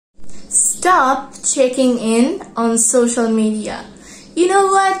Stop checking in on social media. You know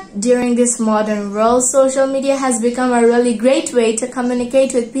what? During this modern world, social media has become a really great way to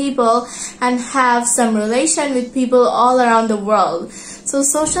communicate with people and have some relation with people all around the world. So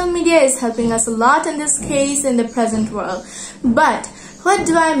social media is helping us a lot in this case in the present world. But what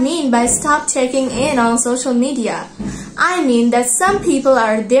do I mean by stop checking in on social media? I mean that some people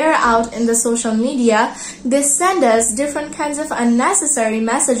are there out in the social media. They send us different kinds of unnecessary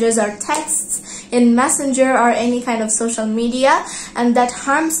messages or texts in Messenger or any kind of social media, and that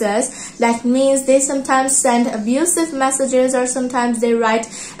harms us. That means they sometimes send abusive messages, or sometimes they write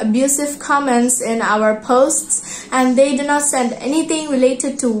abusive comments in our posts, and they do not send anything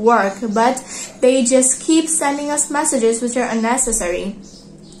related to work, but they just keep sending us messages which are unnecessary.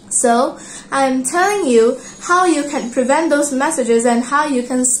 So, I'm telling you how you can prevent those messages and how you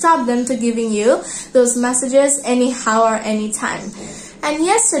can stop them to giving you those messages anyhow or anytime. And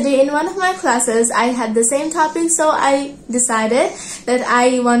yesterday in one of my classes, I had the same topic, so I decided that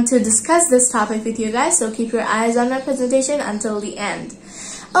I want to discuss this topic with you guys, so keep your eyes on my presentation until the end.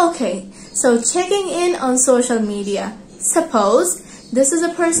 Okay, so checking in on social media. Suppose this is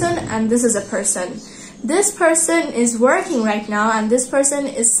a person and this is a person. This person is working right now and this person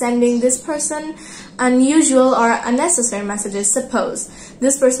is sending this person unusual or unnecessary messages. Suppose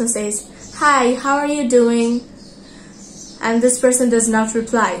this person says, "Hi, how are you doing?" And this person does not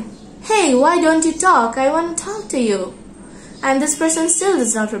reply. "Hey, why don't you talk? I want to talk to you." And this person still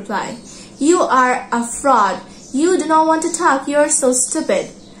does not reply. "You are a fraud. You do not want to talk. You are so stupid."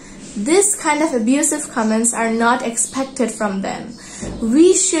 This kind of abusive comments are not expected from them.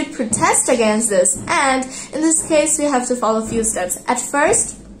 We should protest against this, and in this case we have to follow a few steps. At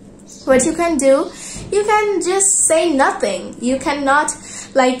first, what you can do, you can just say nothing. You cannot,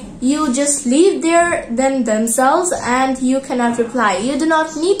 you just leave themselves and you cannot reply. You do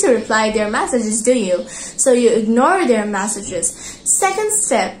not need to reply their messages, do you? So you ignore their messages. Second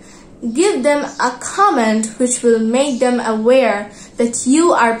step, give them a comment which will make them aware that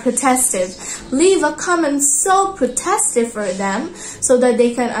you are protestive. Leave a comment so protestive for them so that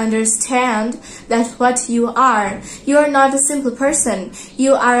they can understand that what you are. You are not a simple person.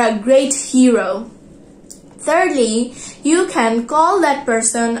 You are a great hero. Thirdly, you can call that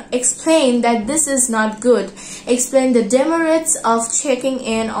person, explain that this is not good. Explain the demerits of checking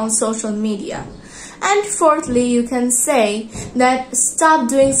in on social media. And fourthly, you can say that stop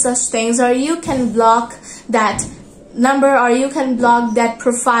doing such things, or you can block that number, or you can block that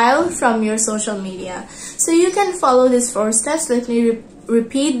profile from your social media. So you can follow these 4 steps. Let me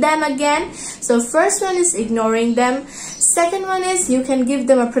repeat them again. So first one is ignoring them. Second one is you can give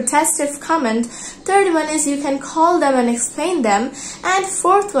them a protestive comment. Third one is you can call them and explain them. And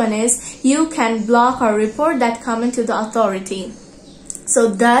fourth one is you can block or report that comment to the authority. So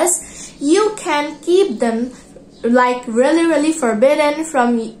thus, you can keep them really forbidden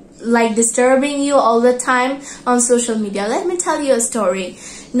from disturbing you all the time on social media. Let me tell you a story.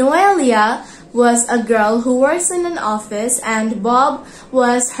 Noelia was a girl who works in an office and Bob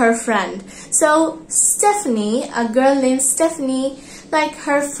was her friend. So Stephanie, a girl named Stephanie,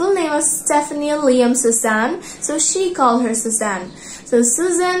 her full name was Stephanie Liam Susan, so she called her Susan. So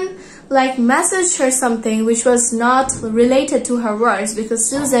Susan messaged her something which was not related to her works, because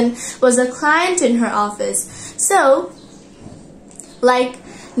Susan was a client in her office. So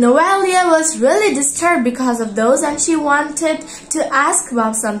Noelia was really disturbed because of those, and she wanted to ask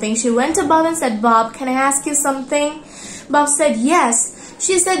Bob something. She went to Bob and said, "Bob, can I ask you something?" Bob said, "Yes."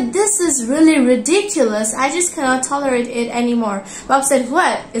 She said, "This is really ridiculous. I just cannot tolerate it anymore." Bob said,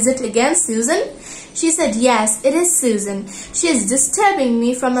 "What? Is it against Susan?" She said, "Yes, it is Susan. She is disturbing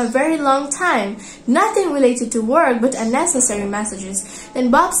me from a very long time. Nothing related to work, but unnecessary messages."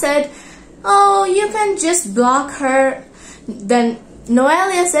 Then Bob said, "Oh, you can just block her." Then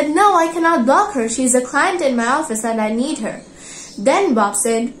Noelia said, "No, I cannot block her. She's a client in my office and I need her." Then Bob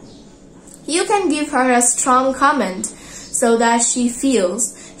said, "You can give her a strong comment so that she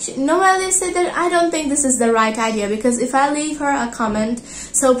feels." Noelia said that, "I don't think this is the right idea, because if I leave her a comment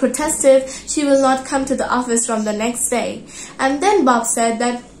so protestive, she will not come to the office from the next day." And then Bob said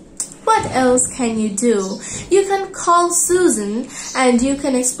that, "What else can you do? You can call Susan and you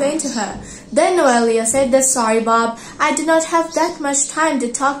can explain to her." Then Noelia said that, "Sorry, Bob, I do not have that much time to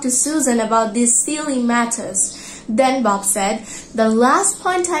talk to Susan about these silly matters." Then Bob said, "The last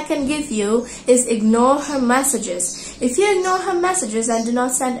point I can give you is ignore her messages. If you ignore her messages and do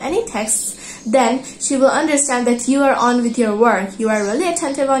not send any texts, then she will understand that you are on with your work. You are really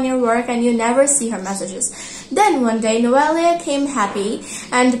attentive on your work and you never see her messages." Then one day Noelia came happy,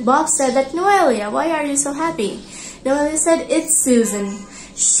 and Bob said that, "Noelia, why are you so happy?" Noelia said, "It's Susan.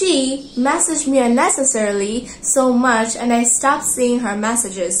 she messaged me unnecessarily so much and I stopped seeing her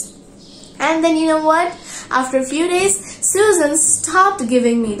messages. And then you know what? After a few days, Susan stopped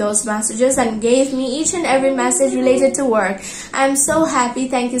giving me those messages and gave me each and every message related to work. I'm so happy.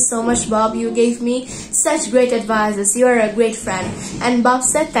 Thank you so much, Bob. You gave me such great advices. You are a great friend. And Bob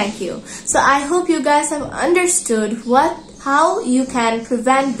said thank you. So I hope you guys have understood how you can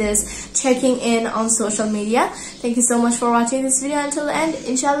prevent this checking in on social media. Thank you so much for watching this video until the end.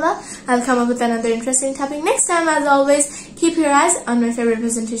 Inshallah, I'll come up with another interesting topic next time. As always, keep your eyes on my favorite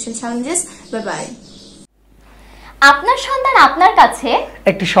presentation challenges. Bye-bye. আপনার সন্তান আপনার কাছে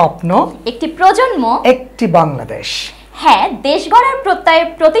একটি স্বপ্ন, একটি প্রজন্ম, একটি বাংলাদেশ। হ্যাঁ, দেশ গড়ার প্রত্যয়ে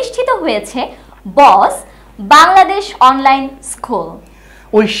প্রতিষ্ঠিত হয়েছে বস Bangladesh online school.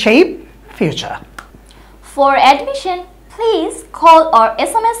 We shape future. For admission, please call or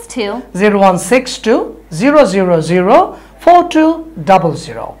SMS to 0162 000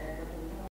 4200.